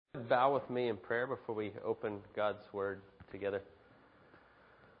Bow with me in prayer before we open God's Word together.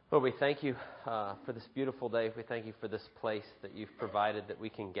 Lord, we thank you for this beautiful day. We thank you for this place that you've provided that we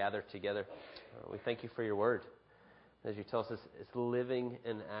can gather together. We thank you for your Word. As you tell us, it's living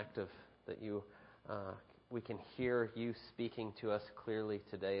and active, that we can hear you speaking to us clearly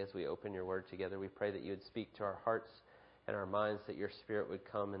today as we open your Word together. We pray that you would speak to our hearts and our minds, that your Spirit would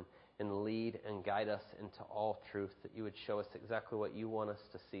come and lead and guide us into all truth, that you would show us exactly what you want us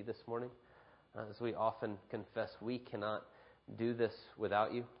to see this morning. As we often confess, we cannot do this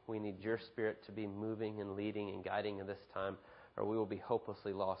without you. We need your Spirit to be moving and leading and guiding in this time, or we will be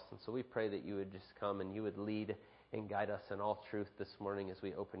hopelessly lost. And so we pray that you would just come and you would lead and guide us in all truth this morning as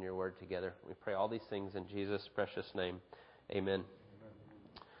we open your word together. We pray all these things in Jesus' precious name. Amen.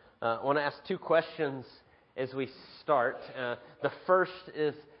 I want to ask two questions as we start. The first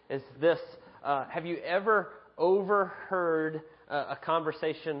is this: have you ever overheard a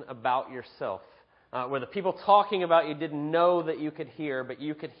conversation about yourself where the people talking about you didn't know that you could hear, but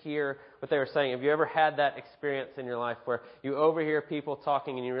you could hear what they were saying? Have you ever had that experience in your life where you overhear people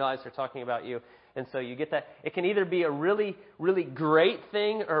talking and you realize they're talking about you? And so you get that. It can either be a really, really great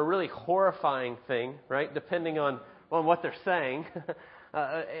thing or a really horrifying thing, right? Depending on what they're saying.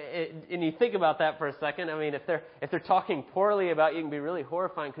 And you think about that for a second. I mean, if they're talking poorly about you, it can be really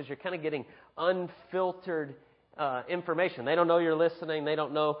horrifying because you're kind of getting unfiltered information. They don't know you're listening. They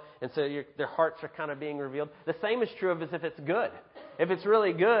don't know, and so their hearts are kind of being revealed. The same is true of as if it's good. If it's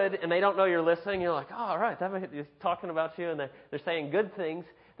really good and they don't know you're listening, you're like, oh, all right, they're talking about you and they're saying good things.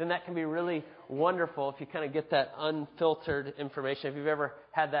 Then that can be really wonderful if you kind of get that unfiltered information. If you've ever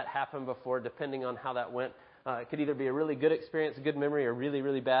had that happen before, depending on how that went. It could either be a really good experience, a good memory, or really,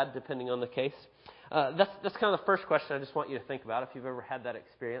 really bad, depending on the case. That's kind of the first question I just want you to think about, if you've ever had that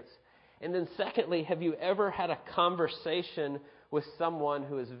experience. And then secondly, have you ever had a conversation with someone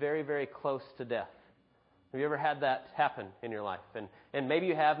who is very, very close to death? Have you ever had that happen in your life? And maybe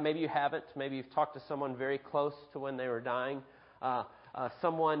you have, maybe you haven't. Maybe you've talked to someone very close to when they were dying.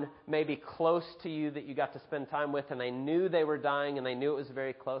 Someone maybe close to you that you got to spend time with, and they knew they were dying, and they knew it was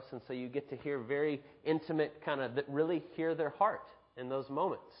very close, and so you get to hear very intimate that really hear their heart in those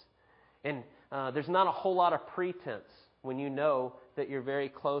moments. And there's not a whole lot of pretense when you know that you're very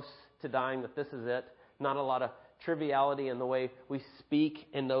close to dying, that this is it. Not a lot of triviality in the way we speak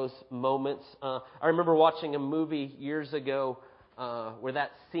in those moments. I remember watching a movie years ago where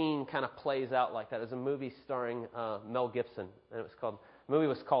that scene kind of plays out like that. It was a movie starring Mel Gibson, and the movie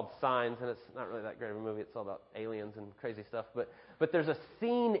was called Signs, and it's not really that great of a movie. It's all about aliens and crazy stuff. But there's a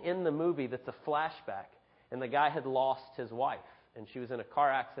scene in the movie that's a flashback, and the guy had lost his wife, and she was in a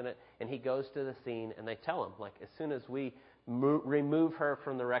car accident, and he goes to the scene, and they tell him, like, as soon as we remove her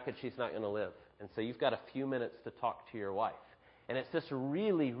from the wreckage, she's not going to live. And so you've got a few minutes to talk to your wife. And it's this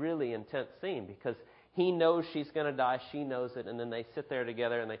really, really intense scene because he knows she's going to die. She knows it. And then they sit there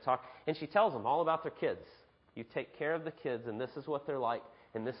together and they talk. And she tells them all about their kids. You take care of the kids, and this is what they're like,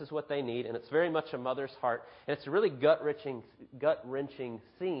 and this is what they need. And it's very much a mother's heart. And it's a really gut-wrenching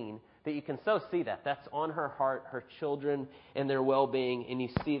scene that you can so see that. That's on her heart, her children, and their well-being. And you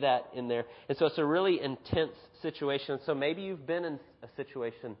see that in there. And so it's a really intense situation. So maybe you've been in a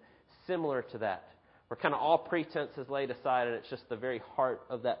situation similar to that, where kind of all pretense is laid aside, and it's just the very heart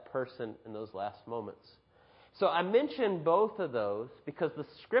of that person in those last moments. So I mentioned both of those because the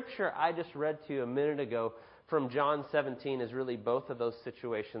scripture I just read to you a minute ago from John 17 is really both of those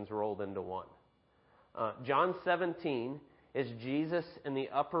situations rolled into one. John 17 is Jesus in the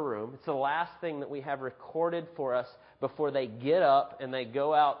upper room. It's the last thing that we have recorded for us before they get up and they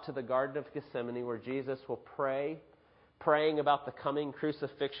go out to the Garden of Gethsemane, where Jesus will praying about the coming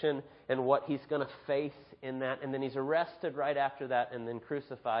crucifixion and what he's going to face in that. And then he's arrested right after that and then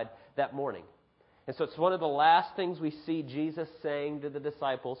crucified that morning. And so it's one of the last things we see Jesus saying to the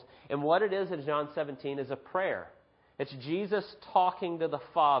disciples. And what it is in John 17 is a prayer. It's Jesus talking to the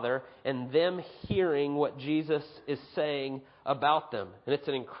Father and them hearing what Jesus is saying about them. And it's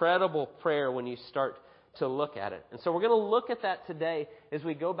an incredible prayer when you start to look at it. And so we're going to look at that today as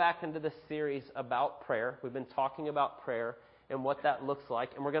we go back into this series about prayer. We've been talking about prayer and what that looks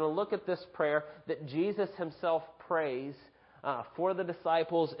like. And we're going to look at this prayer that Jesus himself prays for the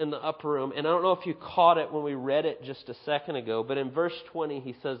disciples in the upper room. And I don't know if you caught it when we read it just a second ago, but in verse 20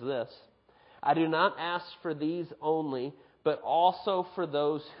 he says this: I do not ask for these only, but also for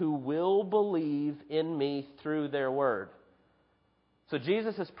those who will believe in me through their word. So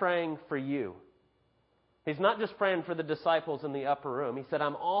Jesus is praying for you. He's not just praying for the disciples in the upper room. He said,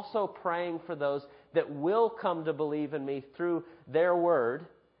 I'm also praying for those that will come to believe in me through their word.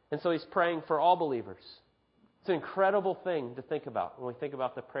 And so he's praying for all believers. It's an incredible thing to think about when we think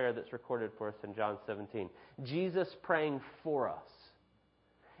about the prayer that's recorded for us in John 17. Jesus praying for us.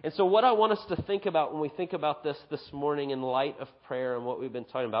 And so what I want us to think about when we think about this morning in light of prayer and what we've been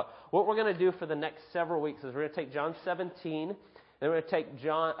talking about, what we're going to do for the next several weeks is we're going to take John 17, and we're going to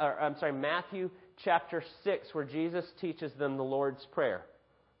take Matthew chapter 6, where Jesus teaches them the Lord's Prayer.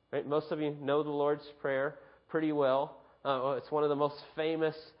 Right? Most of you know the Lord's Prayer pretty well. It's one of the most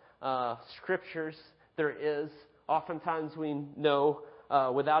famous scriptures there is. Oftentimes we know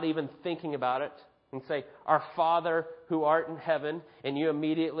without even thinking about it, and say, "Our Father who art in heaven," and you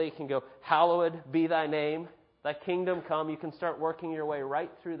immediately can go, "Hallowed be thy name, thy kingdom come." You can start working your way right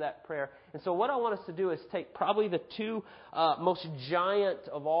through that prayer. And so what I want us to do is take probably the two most giant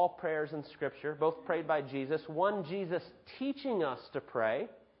of all prayers in Scripture, both prayed by Jesus. One, Jesus teaching us to pray.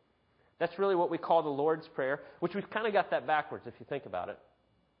 That's really what we call the Lord's Prayer, which we've kind of got that backwards if you think about it.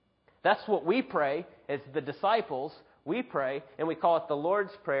 That's what we pray as the disciples. We pray, and we call it the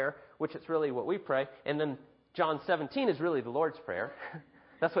Lord's Prayer, which is really what we pray. And then John 17 is really the Lord's Prayer.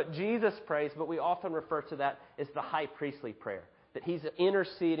 That's what Jesus prays, but we often refer to that as the high priestly prayer, that He's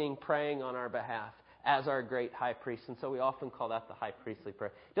interceding, praying on our behalf as our great high priest. And so we often call that the high priestly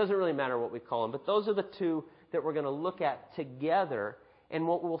prayer. It doesn't really matter what we call them, but those are the two that we're going to look at together. And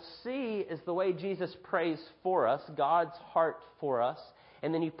what we'll see is the way Jesus prays for us, God's heart for us.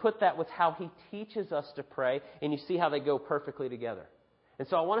 And then you put that with how He teaches us to pray, and you see how they go perfectly together. And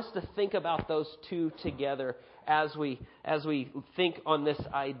so I want us to think about those two together as we think on this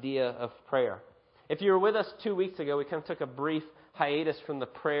idea of prayer. If you were with us 2 weeks ago, we kind of took a brief hiatus from the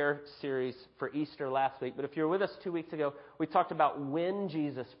prayer series for Easter last week. But if you were with us 2 weeks ago, we talked about when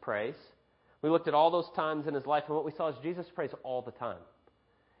Jesus prays. We looked at all those times in His life, and what we saw is Jesus prays all the time.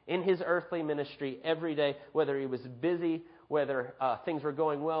 In His earthly ministry, every day, whether He was busy, whether things were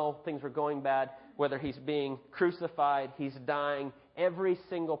going well, things were going bad, whether He's being crucified, He's dying, every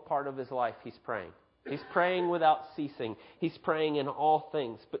single part of His life He's praying. He's praying without ceasing. He's praying in all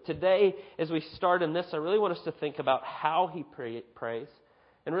things. But today, as we start in this, I really want us to think about how He prays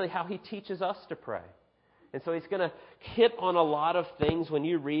and really how He teaches us to pray. And so He's going to hit on a lot of things. When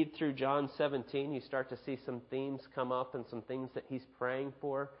you read through John 17, you start to see some themes come up and some things that He's praying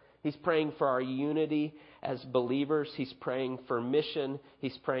for. He's praying for our unity as believers. He's praying for mission.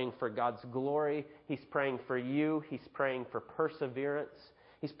 He's praying for God's glory. He's praying for you. He's praying for perseverance.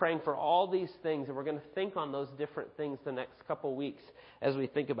 He's praying for all these things, and we're going to think on those different things the next couple weeks as we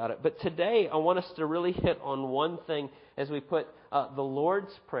think about it. But today, I want us to really hit on one thing as we put the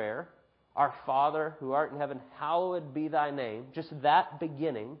Lord's Prayer, "Our Father who art in heaven, hallowed be thy name," just that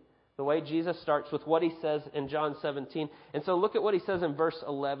beginning, the way Jesus starts with what He says in John 17. And so look at what He says in verse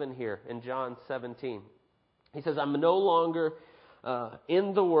 11 here in John 17. He says, "I'm no longer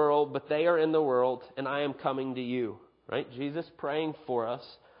in the world, but they are in the world, and I am coming to you." Right? Jesus praying for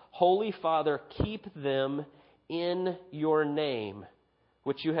us. "Holy Father, keep them in your name,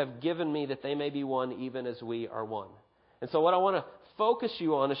 which you have given me, that they may be one, even as we are one." And so what I want to focus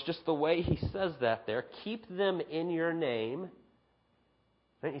you on is just the way He says that there. Keep them in your name.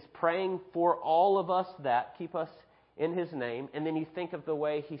 And He's praying for all of us that. Keep us in His name. And then you think of the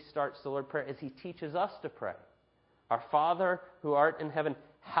way He starts the Lord's Prayer as He teaches us to pray. "Our Father who art in heaven,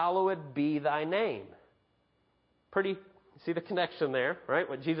 hallowed be thy name." See the connection there, right?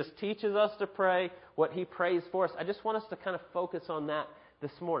 What Jesus teaches us to pray, what He prays for us. I just want us to kind of focus on that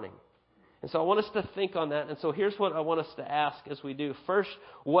this morning. And so I want us to think on that. And so here's what I want us to ask as we do. First,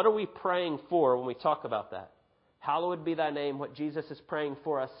 what are we praying for when we talk about that? Hallowed be thy name, what Jesus is praying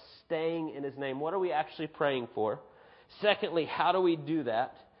for us, staying in His name. What are we actually praying for? Secondly, how do we do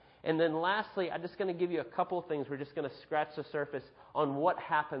that? And then lastly, I'm just going to give you a couple of things. We're just going to scratch the surface on what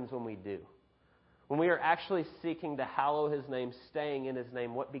happens when we do. When we are actually seeking to hallow His name, staying in His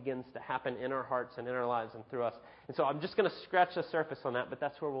name, what begins to happen in our hearts and in our lives and through us. And so I'm just going to scratch the surface on that, but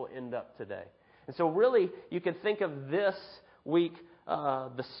that's where we'll end up today. And so really, you can think of this week,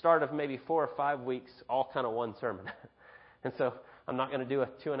 the start of maybe 4 or 5 weeks, all kind of one sermon. And so I'm not going to do a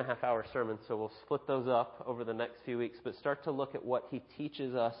 2.5-hour sermon, so we'll split those up over the next few weeks, but start to look at what He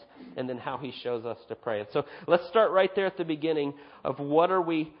teaches us and then how He shows us to pray. And so let's start right there at the beginning of what are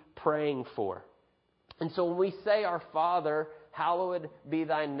we praying for. And so when we say, "Our Father, hallowed be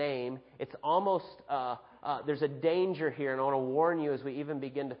thy name," it's almost, there's a danger here, and I want to warn you as we even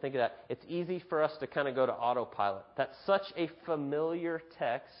begin to think of that. It's easy for us to kind of go to autopilot. That's such a familiar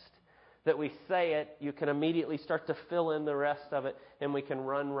text that we say it, you can immediately start to fill in the rest of it, and we can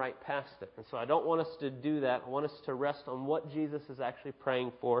run right past it. And so I don't want us to do that. I want us to rest on what Jesus is actually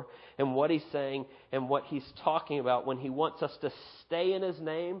praying for and what He's saying and what He's talking about when He wants us to stay in His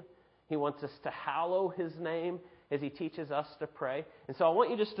name. He wants us to hallow His name as He teaches us to pray. And so I want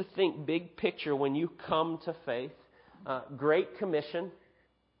you just to think big picture when you come to faith. Great Commission.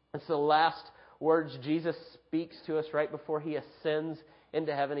 It's the last words Jesus speaks to us right before He ascends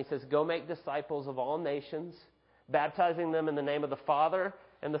into heaven. He says, go make disciples of all nations, baptizing them in the name of the Father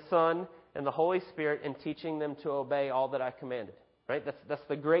and the Son and the Holy Spirit, and teaching them to obey all that I commanded. Right? That's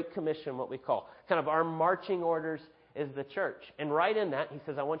the Great Commission, what we call. Kind of our marching orders is the church. And right in that, He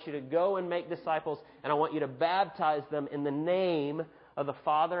says, I want you to go and make disciples, and I want you to baptize them in the name of the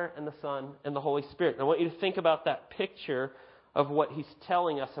Father and the Son and the Holy Spirit. And I want you to think about that picture of what He's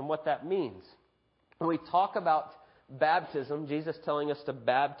telling us and what that means. When we talk about baptism, Jesus telling us to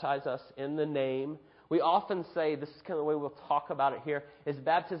baptize us in the name, we often say, this is kind of the way we'll talk about it here, is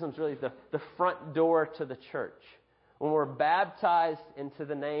baptism is really the front door to the church. When we're baptized into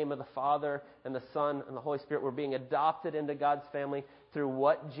the name of the Father and the Son and the Holy Spirit, we're being adopted into God's family through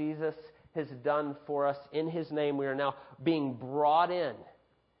what Jesus has done for us in His name. We are now being brought in.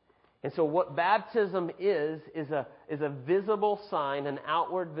 And so what baptism is a visible sign, an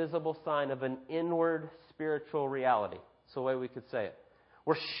outward visible sign of an inward spiritual reality. That's the way we could say it.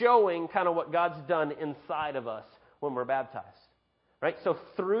 We're showing kind of what God's done inside of us when we're baptized. Right? So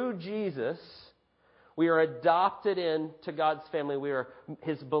through Jesus, we are adopted into God's family. We are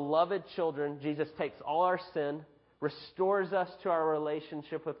His beloved children. Jesus takes all our sin, restores us to our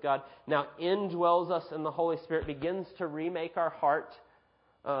relationship with God, now indwells us in the Holy Spirit, begins to remake our heart.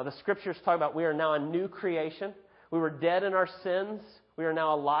 The Scriptures talk about we are now a new creation. We were dead in our sins. We are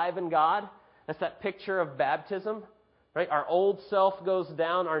now alive in God. That's that picture of baptism. Right? Our old self goes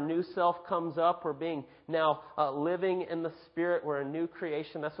down. Our new self comes up. We're being now living in the Spirit. We're a new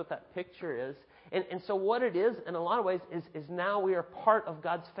creation. That's what that picture is. And so what it is, in a lot of ways, is now we are part of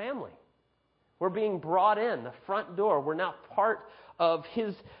God's family. We're being brought in, the front door. We're now part of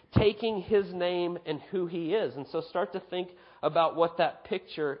His taking His name and who He is. And so start to think about what that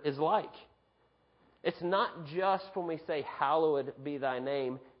picture is like. It's not just when we say, hallowed be thy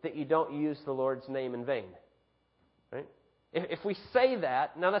name, that you don't use the Lord's name in vain. Right? If we say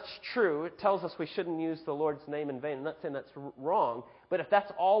that, now that's true. It tells us we shouldn't use the Lord's name in vain. I'm not saying that's wrong. But if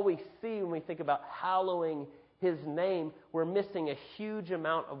that's all we see when we think about hallowing His name, we're missing a huge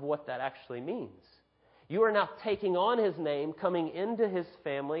amount of what that actually means. You are now taking on His name, coming into His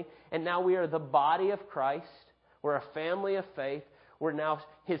family, and now we are the body of Christ. We're a family of faith. We're now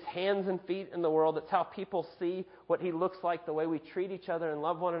His hands and feet in the world. That's how people see what He looks like, the way we treat each other and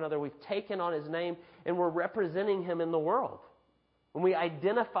love one another. We've taken on His name, and we're representing Him in the world. When we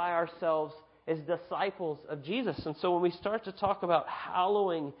identify ourselves as disciples of Jesus. And so when we start to talk about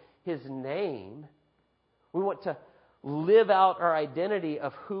hallowing His name, we want to live out our identity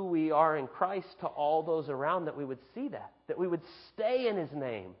of who we are in Christ to all those around, that we would see that we would stay in His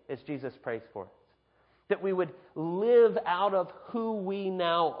name as Jesus prays for us. That we would live out of who we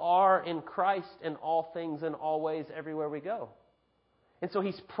now are in Christ in all things, in all ways, everywhere we go. And so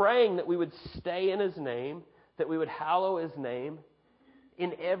He's praying that we would stay in His name, that we would hallow His name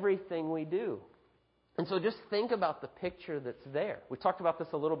in everything we do. And so just think about the picture that's there. We talked about this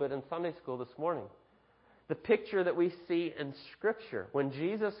a little bit in Sunday school this morning. The picture that we see in Scripture. When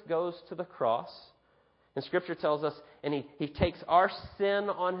Jesus goes to the cross, and Scripture tells us, and He takes our sin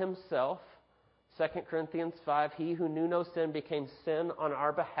on Himself. 2 Corinthians 5, He who knew no sin became sin on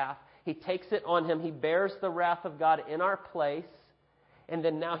our behalf. He takes it on Him. He bears the wrath of God in our place. And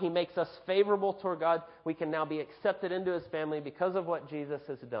then now He makes us favorable toward God. We can now be accepted into His family because of what Jesus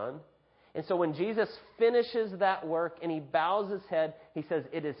has done. And so when Jesus finishes that work and He bows His head, He says,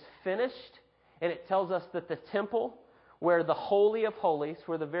 it is finished. And it tells us that the temple, where the Holy of Holies,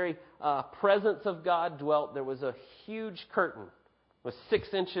 where the very presence of God dwelt, there was a huge curtain. It was 6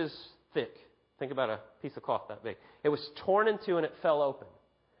 inches thick. Think about a piece of cloth that big. It was torn in two and it fell open.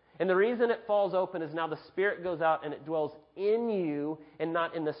 And the reason it falls open is now the Spirit goes out and it dwells in you and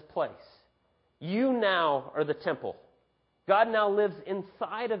not in this place. You now are the temple. God now lives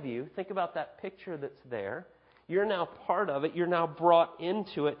inside of you. Think about that picture that's there. You're now part of it. You're now brought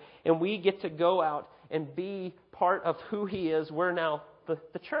into it. And we get to go out and be part of who He is. We're now the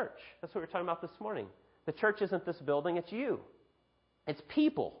church. That's what we were talking about this morning. The church isn't this building. It's you. It's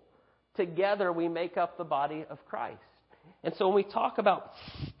people. Together we make up the body of Christ. And so when we talk about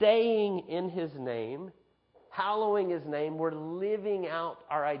staying in His name, hallowing His name, we're living out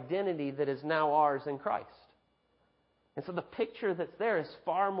our identity that is now ours in Christ. And so the picture that's there is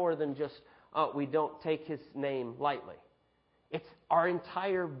far more than just, we don't take His name lightly. It's our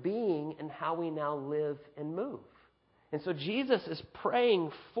entire being and how we now live and move. And so Jesus is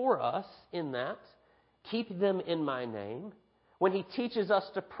praying for us in that. Keep them in my name. When He teaches us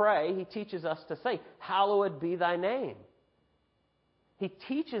to pray, He teaches us to say, hallowed be thy name. He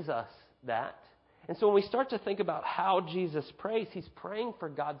teaches us that. And so when we start to think about how Jesus prays, He's praying for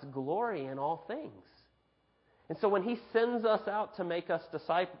God's glory in all things. And so when He sends us out to make us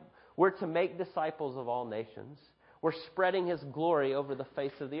disciples, we're to make disciples of all nations. We're spreading His glory over the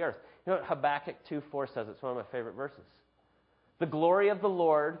face of the earth. You know what Habakkuk 2:4 says? It's one of my favorite verses. The glory of the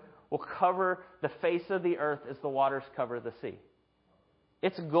Lord will cover the face of the earth as the waters cover the sea.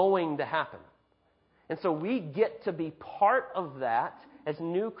 It's going to happen. And so we get to be part of that as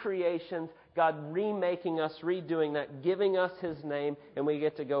new creations, God remaking us, redoing that, giving us His name, and we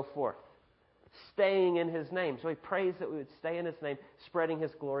get to go forth. Staying in His name. So He prays that we would stay in His name, spreading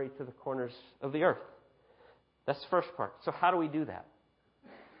His glory to the corners of the earth. That's the first part. So how do we do that?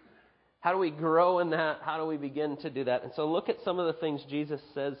 How do we grow in that? How do we begin to do that? And so look at some of the things Jesus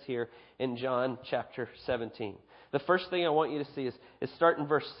says here in John chapter 17. The first thing I want you to see is start in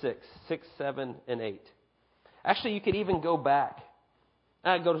verse 6, 7, and 8. Actually, you could even go back.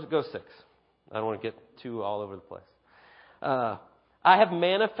 Go 6. I don't want to get too all over the place. I have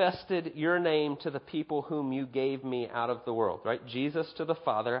manifested your name to the people whom you gave me out of the world. Right? Jesus to the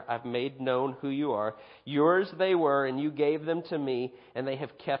Father, I've made known who you are. Yours they were, and you gave them to me, and they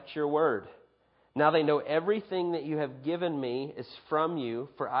have kept your word. Now they know everything that you have given me is from you,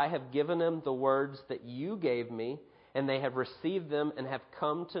 for I have given them the words that you gave me, and they have received them and have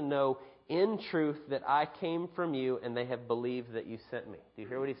come to know in truth that I came from you, and they have believed that you sent me. Do you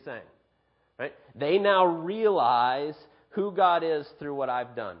hear what he's saying? Right? They now realize who God is through what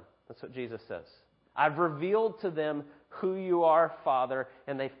I've done. That's what Jesus says. I've revealed to them who you are, Father,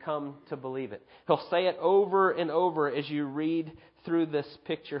 and they've come to believe it. He'll say it over and over as you read through this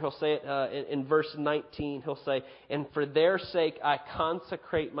picture. He'll say it in verse 19. He'll say, and for their sake I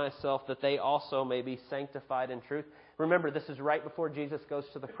consecrate myself that they also may be sanctified in truth. Remember, this is right before Jesus goes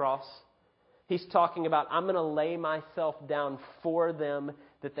to the cross. He's talking about, I'm going to lay myself down for them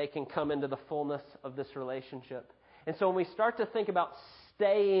that they can come into the fullness of this relationship. And so when we start to think about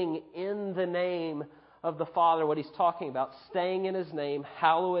staying in the name of the Father, what he's talking about, staying in his name,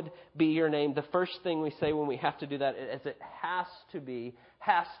 hallowed be your name, the first thing we say when we have to do that is it has to be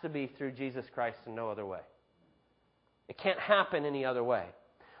through Jesus Christ and no other way. It can't happen any other way.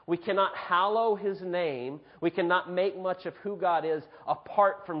 We cannot hallow his name, we cannot make much of who God is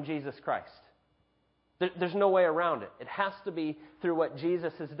apart from Jesus Christ. There's no way around it. It has to be through what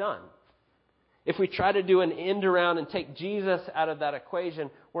Jesus has done. If we try to do an end around and take Jesus out of that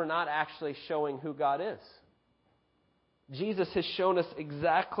equation, we're not actually showing who God is. Jesus has shown us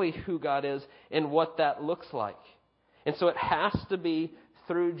exactly who God is and what that looks like. And so it has to be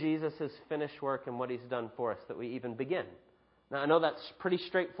through Jesus' finished work and what he's done for us that we even begin. Now, I know that's pretty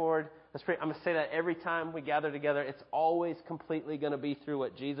straightforward. I'm going to say that every time we gather together. It's always completely going to be through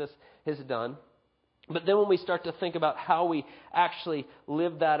what Jesus has done. But then when we start to think about how we actually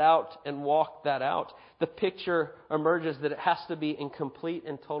live that out and walk that out, the picture emerges that it has to be in complete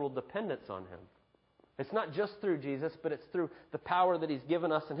and total dependence on him. It's not just through Jesus, but it's through the power that he's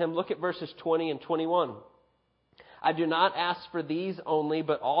given us in him. Look at verses 20 and 21. I do not ask for these only,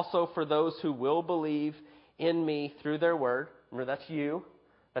 but also for those who will believe in me through their word. Remember, that's you.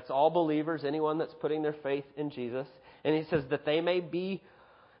 That's all believers, anyone that's putting their faith in Jesus. And he says that they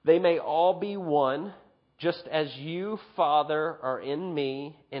may all be one, just as you, Father, are in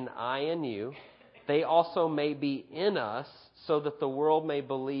me and I in you. They also may be in us, so that the world may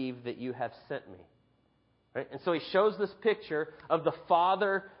believe that you have sent me. Right? And so he shows this picture of the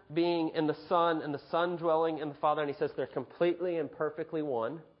Father being in the Son and the Son dwelling in the Father. And he says they're completely and perfectly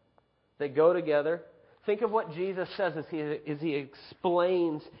one. They go together. Think of what Jesus says as he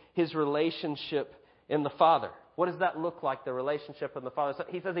explains his relationship in the Father. What does that look like, the relationship with the Father? So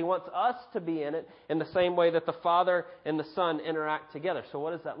he says he wants us to be in it in the same way that the Father and the Son interact together. So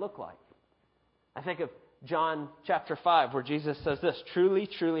what does that look like? I think of John chapter 5, where Jesus says this, truly,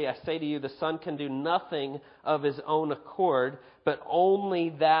 truly, I say to you, the Son can do nothing of his own accord, but only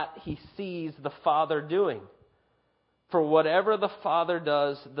that he sees the Father doing. For whatever the Father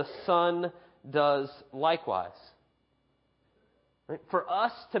does, the Son does likewise. Right? For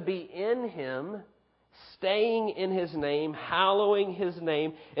us to be in him, staying in his name, hallowing his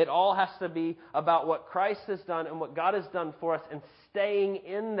name, it all has to be about what Christ has done and what God has done for us, and staying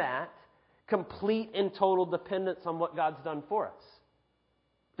in that complete and total dependence on what God's done for us.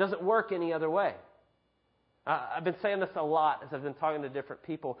 It doesn't work any other way. I've been saying this a lot as I've been talking to different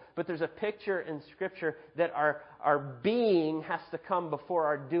people, but there's a picture in Scripture that our being has to come before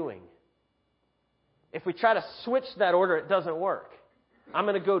our doing. If we try to switch that order, it doesn't work. I'm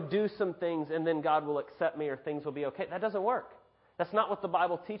going to go do some things and then God will accept me or things will be okay. That doesn't work. That's not what the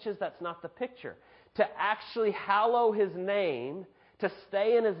Bible teaches. That's not the picture. To actually hallow His name, to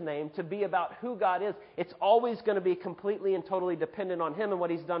stay in His name, to be about who God is, it's always going to be completely and totally dependent on Him and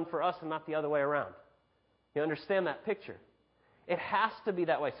what He's done for us and not the other way around. You understand that picture? It has to be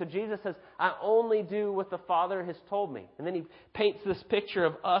that way. So Jesus says, I only do what the Father has told me. And then He paints this picture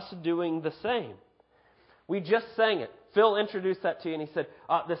of us doing the same. We just sang it. Phil introduced that to you and he said,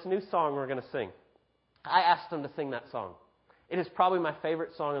 this new song we're going to sing. I asked him to sing that song. It is probably my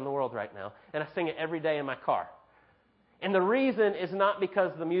favorite song in the world right now. And I sing it every day in my car. And the reason is not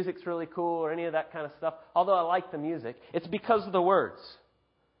because the music's really cool or any of that kind of stuff, although I like the music. It's because of the words.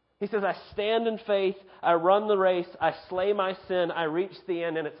 He says, I stand in faith, I run the race, I slay my sin, I reach the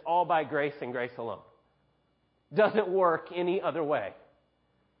end, and it's all by grace and grace alone. Doesn't work any other way.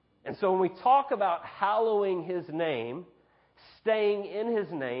 And so when we talk about hallowing His name, staying in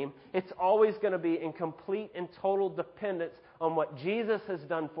His name, it's always going to be in complete and total dependence on what Jesus has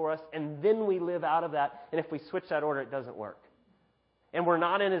done for us, and then we live out of that. And if we switch that order, it doesn't work. And we're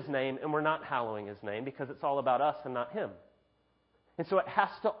not in His name, and we're not hallowing His name because it's all about us and not Him. And so it has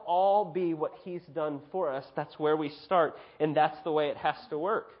to all be what He's done for us. That's where we start, and that's the way it has to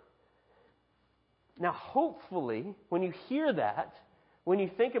work. Now, hopefully, when you hear that, when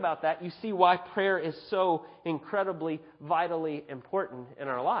you think about that, you see why prayer is so incredibly, vitally important in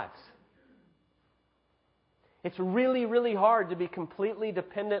our lives. It's really, really hard to be completely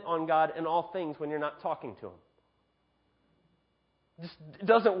dependent on God in all things when you're not talking to Him. It just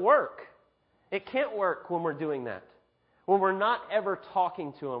doesn't work. It can't work when we're doing that. When we're not ever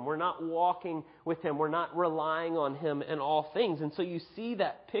talking to Him, we're not walking with Him, we're not relying on Him in all things. And so you see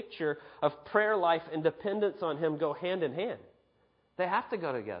that picture of prayer life and dependence on Him go hand in hand. They have to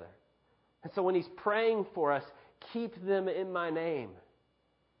go together. And so when He's praying for us, keep them in my name.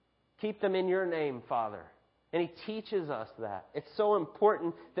 Keep them in your name, Father. And He teaches us that. It's so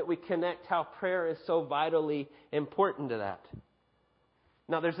important that we connect how prayer is so vitally important to that.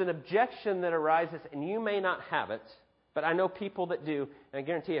 Now, there's an objection that arises, and you may not have it, but I know people that do, and I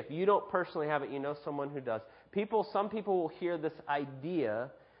guarantee you, if you don't personally have it, you know someone who does. Some people will hear this idea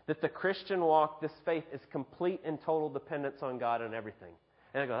that the Christian walk, this faith, is complete and total dependence on God and everything.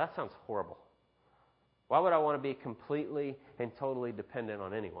 And I go, that sounds horrible. Why would I want to be completely and totally dependent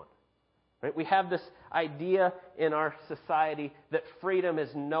on anyone? Right? We have this idea in our society that freedom is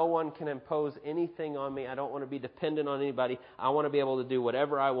no one can impose anything on me. I don't want to be dependent on anybody. I want to be able to do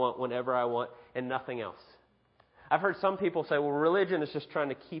whatever I want, whenever I want, and nothing else. I've heard some people say, well, religion is just trying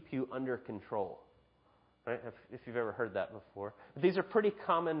to keep you under control. Right? If you've ever heard that before. But these are pretty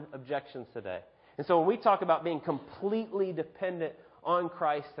common objections today. And so when we talk about being completely dependent on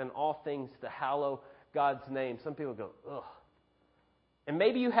Christ and all things to hallow God's name, some people go, ugh. And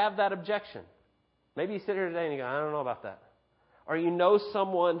maybe you have that objection. Maybe you sit here today and you go, I don't know about that. Or you know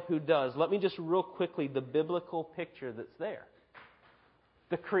someone who does. Let me just real quickly, the biblical picture that's there.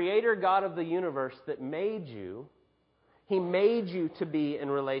 The Creator God of the universe that made you, He made you to be in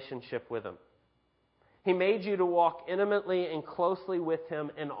relationship with Him. He made you to walk intimately and closely with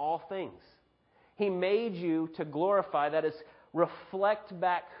Him in all things. He made you to glorify, that is, reflect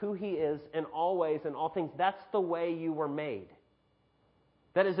back who He is in all ways and all things. That's the way you were made.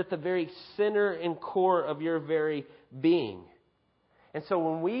 That is at the very center and core of your very being. And so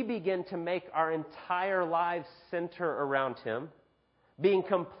when we begin to make our entire lives center around Him, being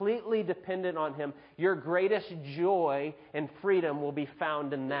completely dependent on Him, your greatest joy and freedom will be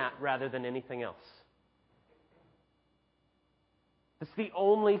found in that rather than anything else. It's the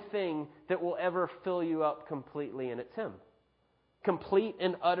only thing that will ever fill you up completely, and it's Him. Complete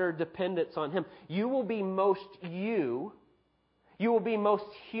and utter dependence on Him. You will be most you. You will be most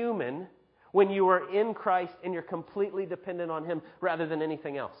human when you are in Christ and you're completely dependent on Him rather than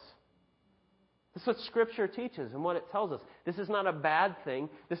anything else. That's what Scripture teaches and what it tells us. This is not a bad thing.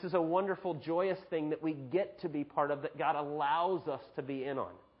 This is a wonderful, joyous thing that we get to be part of, that God allows us to be in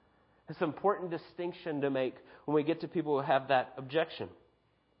on. It's an important distinction to make when we get to people who have that objection.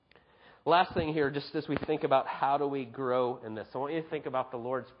 Last thing here, just as we think about how do we grow in this, I want you to think about the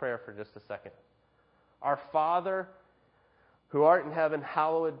Lord's Prayer for just a second. Our Father, who art in heaven,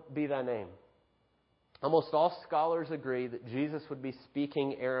 hallowed be thy name. Almost all scholars agree that Jesus would be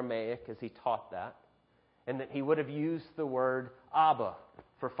speaking Aramaic as He taught that, and that He would have used the word Abba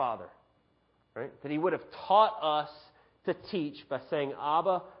for Father. Right? That He would have taught us to teach by saying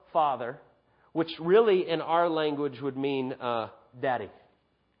Abba, Father, which really in our language would mean Daddy.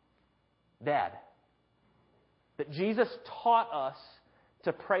 Dad. That Jesus taught us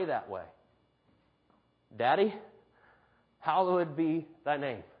to pray that way. Daddy, hallowed be thy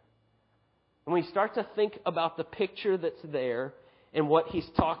name. And when you start to think about the picture that's there and what he's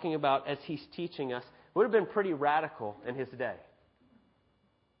talking about as he's teaching us would have been pretty radical in his day.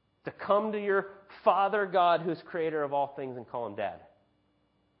 To come to your Father God, who's creator of all things, and call him Dad.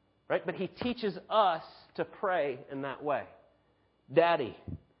 Right? But he teaches us to pray in that way. Daddy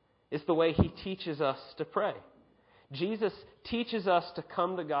is the way he teaches us to pray. Jesus teaches us to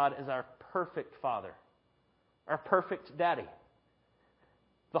come to God as our perfect Father, our perfect Daddy.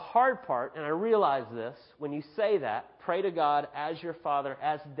 The hard part, and I realize this, when you say that, pray to God as your Father,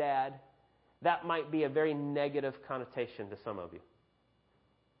 as Dad, that might be a very negative connotation to some of you.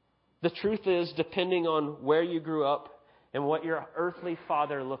 The truth is, depending on where you grew up and what your earthly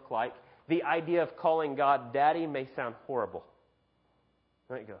father looked like, the idea of calling God Daddy may sound horrible.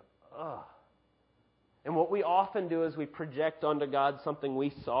 You might go, ugh. And what we often do is we project onto God something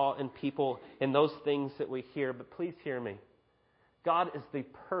we saw in people and those things that we hear. But please hear me. God is the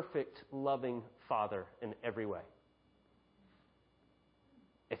perfect, loving Father in every way.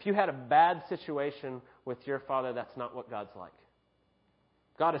 If you had a bad situation with your father, that's not what God's like.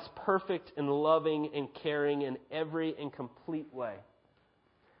 God is perfect and loving and caring in every and complete way.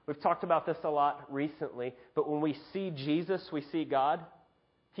 We've talked about this a lot recently, but when we see Jesus, we see God.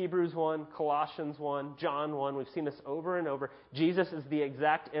 Hebrews 1, Colossians 1, John 1, we've seen this over and over. Jesus is the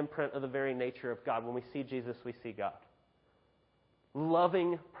exact imprint of the very nature of God. When we see Jesus, we see God.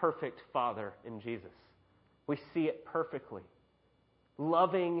 Loving, perfect Father in Jesus. We see it perfectly.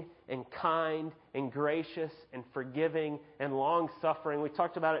 Loving and kind and gracious and forgiving and long-suffering. We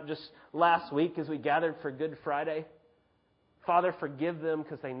talked about it just last week as we gathered for Good Friday. Father, forgive them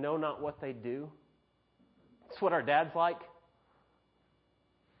because they know not what they do. That's what our dad's like.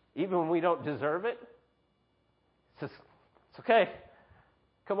 Even when we don't deserve it. It's okay.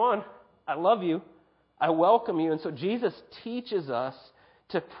 Come on. I love you. I welcome you. And so Jesus teaches us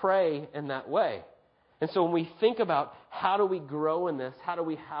to pray in that way. And so when we think about how do we grow in this, how do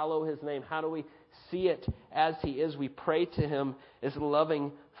we hallow his name, how do we see it as he is, we pray to him as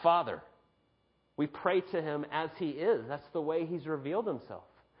loving Father. We pray to him as he is. That's the way he's revealed himself.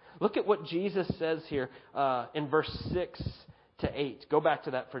 Look at what Jesus says here in verse 6 to 8. Go back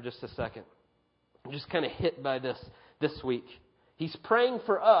to that for just a second. I'm just kind of hit by this week. He's praying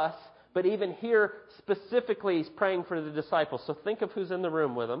for us, but even here specifically he's praying for the disciples. So think of who's in the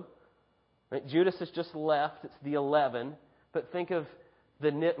room with him. Right? Judas has just left. It's the 11. But think of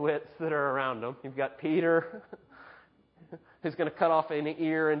the nitwits that are around him. You've got Peter, who's going to cut off an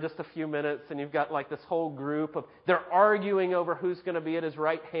ear in just a few minutes. And you've got like this whole group of, they're arguing over who's going to be at his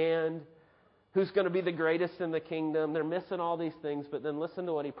right hand, who's going to be the greatest in the kingdom. They're missing all these things. But then listen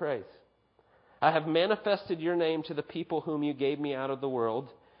to what he prays. I have manifested your name to the people whom you gave me out of the world.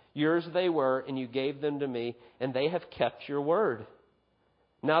 Yours they were, and you gave them to me, and they have kept your word.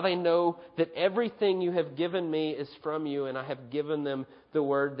 Now they know that everything you have given me is from you, and I have given them the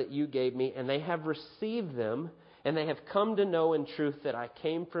word that you gave me, and they have received them, and they have come to know in truth that I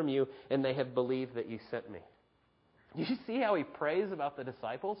came from you, and they have believed that you sent me. Do you see how he prays about the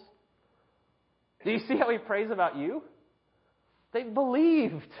disciples? Do you see how he prays about you? They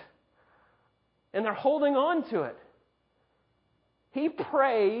believed, and they're holding on to it. He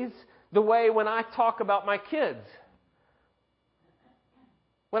prays the way when I talk about my kids.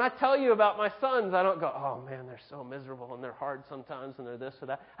 When I tell you about my sons, I don't go, oh man, they're so miserable and they're hard sometimes and they're this or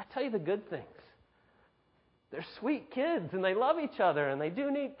that. I tell you the good things. They're sweet kids and they love each other and they do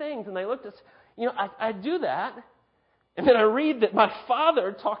neat things and they look at, I do that. And then I read that my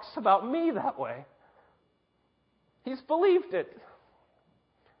Father talks about me that way. He's believed it.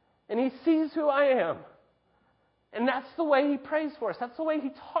 And he sees who I am. And that's the way he prays for us. That's the way he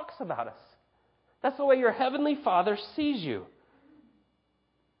talks about us. That's the way your heavenly Father sees you.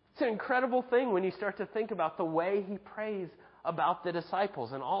 It's an incredible thing when you start to think about the way he prays about the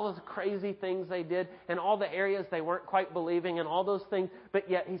disciples and all of the crazy things they did and all the areas they weren't quite believing and all those things. But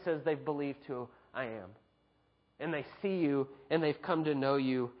yet he says they've believed who I am. And they see you and they've come to know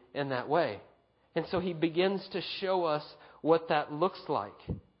you in that way. And so he begins to show us what that looks like.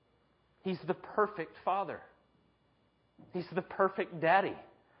 He's the perfect Father. He's the perfect Daddy.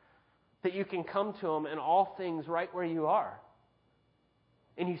 That you can come to him in all things right where you are.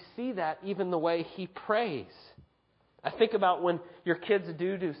 And you see that even the way he prays. I think about when your kids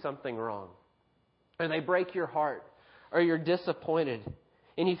do something wrong. Or they break your heart. Or you're disappointed.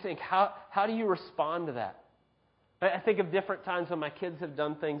 And you think, how do you respond to that? I think of different times when my kids have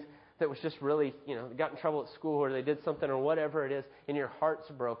done things that was just really, got in trouble at school. Or they did something or whatever it is. And your heart's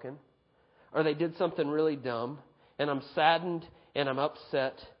broken. Or they did something really dumb. And I'm saddened and I'm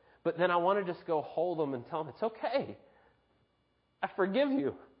upset. But then I want to just go hold them and tell them, it's okay. I forgive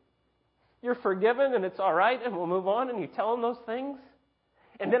you. you're forgiven and it's all right and we'll move on, and you tell them those things.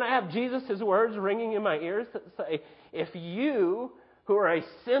 And then I have Jesus' words ringing in my ears that say, if you, who are a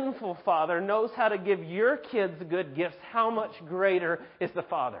sinful father, knows how to give your kids good gifts, how much greater is the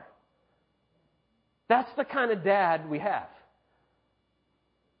Father? That's the kind of dad we have.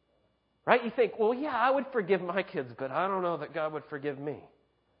 Right? You think, well, yeah, I would forgive my kids, but I don't know that God would forgive me.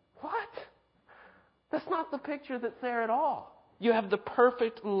 What? That's not the picture that's there at all. You have the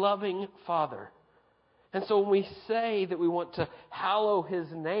perfect, loving Father. And so when we say that we want to hallow His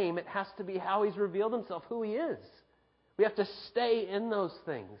name, it has to be how He's revealed Himself, who He is. We have to stay in those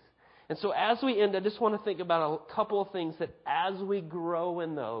things. And so as we end, I just want to think about a couple of things that as we grow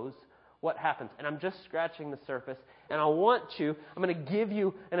in those, what happens. And I'm just scratching the surface. And I'm going to give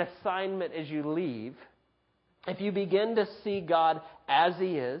you an assignment as you leave. If you begin to see God as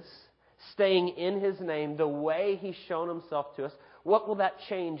He is, staying in His name, the way He's shown Himself to us, what will that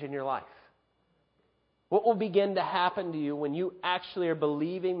change in your life? What will begin to happen to you when you actually are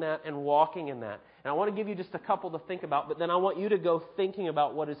believing that and walking in that? And I want to give you just a couple to think about, but then I want you to go thinking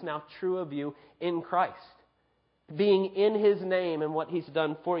about what is now true of you in Christ. Being in His name and what He's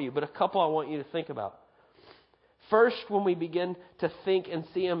done for you. But a couple I want you to think about. First, when we begin to think and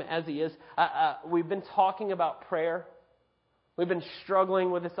see Him as He is, we've been talking about prayer. We've been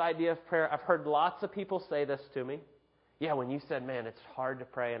struggling with this idea of prayer. I've heard lots of people say this to me. Yeah, when you said, man, it's hard to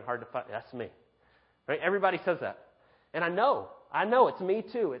pray and hard to fight, that's me. Right? Everybody says that. And I know it's me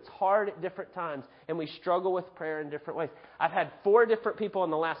too. It's hard at different times, and we struggle with prayer in different ways. I've had 4 different people in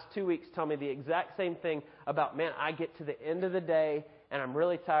the last 2 weeks tell me the exact same thing about, man, I get to the end of the day, and I'm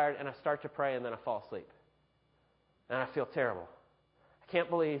really tired, and I start to pray, and then I fall asleep. And I feel terrible. I can't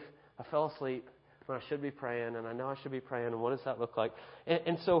believe I fell asleep when I should be praying, and I know I should be praying, and what does that look like?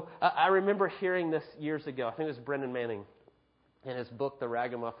 And so I remember hearing this years ago. I think it was Brendan Manning in his book, The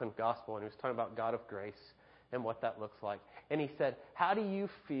Ragamuffin Gospel, and he was talking about God of grace and what that looks like. And he said, how would you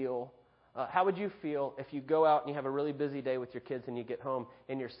feel if you go out and you have a really busy day with your kids and you get home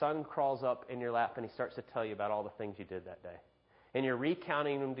and your son crawls up in your lap and he starts to tell you about all the things you did that day? And you're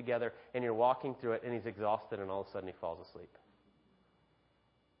recounting them together and you're walking through it and he's exhausted and all of a sudden he falls asleep.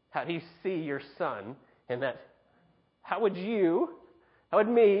 How do you see your son in that? How would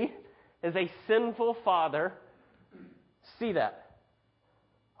me, as a sinful father, see that?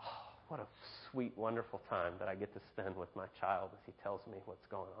 Oh, what a sweet, wonderful time that I get to spend with my child as he tells me what's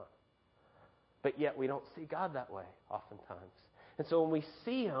going on. But yet we don't see God that way oftentimes. And so when we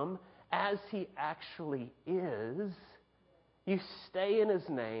see Him as He actually is, you stay in His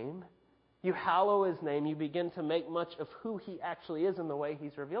name, you hallow His name, you begin to make much of who He actually is and the way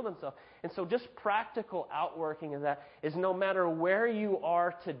He's revealed Himself. And so just practical outworking of that is no matter where you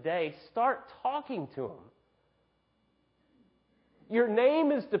are today, start talking to Him. Your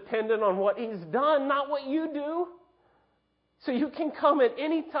name is dependent on what He's done, not what you do. So you can come at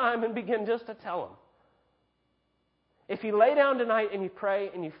any time and begin just to tell Him. If you lay down tonight and you pray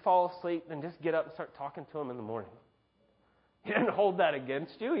and you fall asleep, then just get up and start talking to Him in the morning. He didn't hold that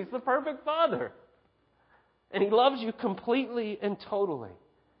against you. He's the perfect Father. And He loves you completely and totally.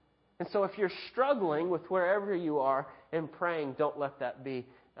 And so if you're struggling with wherever you are in praying, don't let that be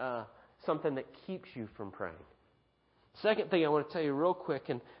something that keeps you from praying. Second thing I want to tell you real quick,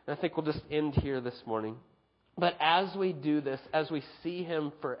 and I think we'll just end here this morning. But as we do this, as we see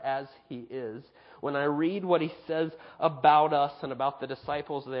Him for as He is, when I read what He says about us and about the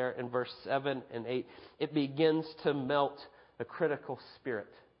disciples there in verse 7 and 8, it begins to melt a critical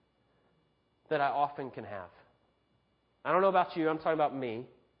spirit that I often can have. I don't know about you, I'm talking about me.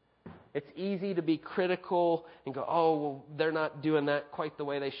 It's easy to be critical and go, oh, well, they're not doing that quite the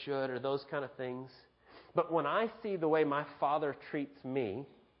way they should, or those kind of things. But when I see the way my Father treats me,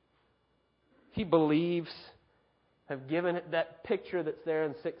 He believes, I've given it that picture that's there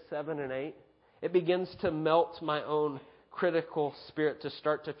in 6, 7, and 8. It begins to melt my own critical spirit to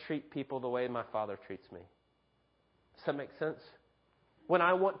start to treat people the way my Father treats me. Does that make sense? When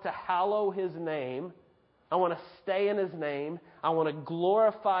I want to hallow His name, I want to stay in His name, I want to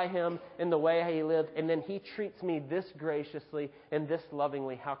glorify Him in the way He lived, and then He treats me this graciously and this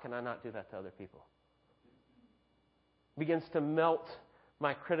lovingly, how can I not do that to other people? Begins to melt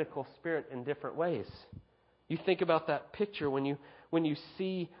my critical spirit in different ways. You think about that picture when you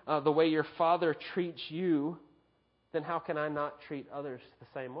see the way your Father treats you, then how can I not treat others the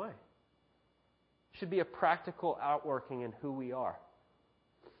same way? It should be a practical outworking in who we are.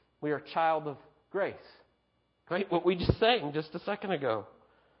 We are a child of grace. Right? What we just sang just a second ago.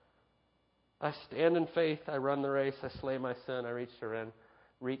 I stand in faith, I run the race, I slay my sin, I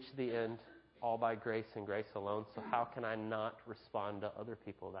reach the end. All by grace and grace alone. So how can I not respond to other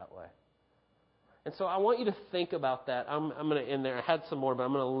people that way? And so I want you to think about that. I'm going to end there. I had some more, but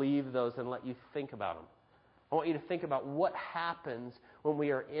I'm going to leave those and let you think about them. I want you to think about what happens when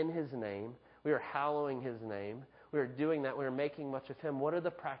we are in His name. We are hallowing His name. We are doing that. We are making much of Him. What are the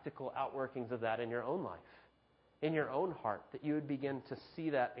practical outworkings of that in your own life, in your own heart, that you would begin to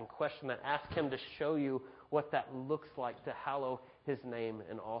see that and question that? Ask Him to show you what that looks like to hallow His name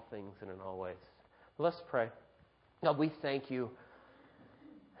in all things and in all ways. Let's pray. God, we thank You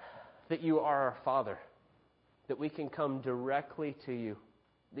that You are our Father, that we can come directly to You,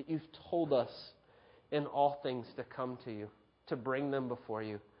 that You've told us in all things to come to You, to bring them before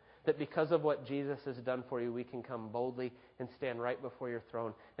You, that because of what Jesus has done for You, we can come boldly and stand right before Your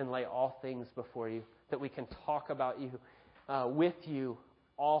throne and lay all things before You, that we can talk about You, with You,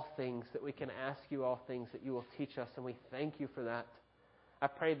 all things, that we can ask You all things, that You will teach us, and we thank You for that. I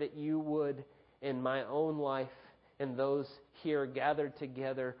pray that You would, in my own life, and those here gathered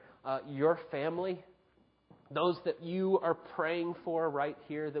together, Your family, those that You are praying for right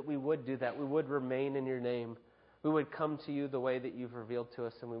here, that we would do that. We would remain in Your name. We would come to You the way that You've revealed to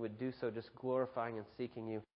us, and we would do so just glorifying and seeking You.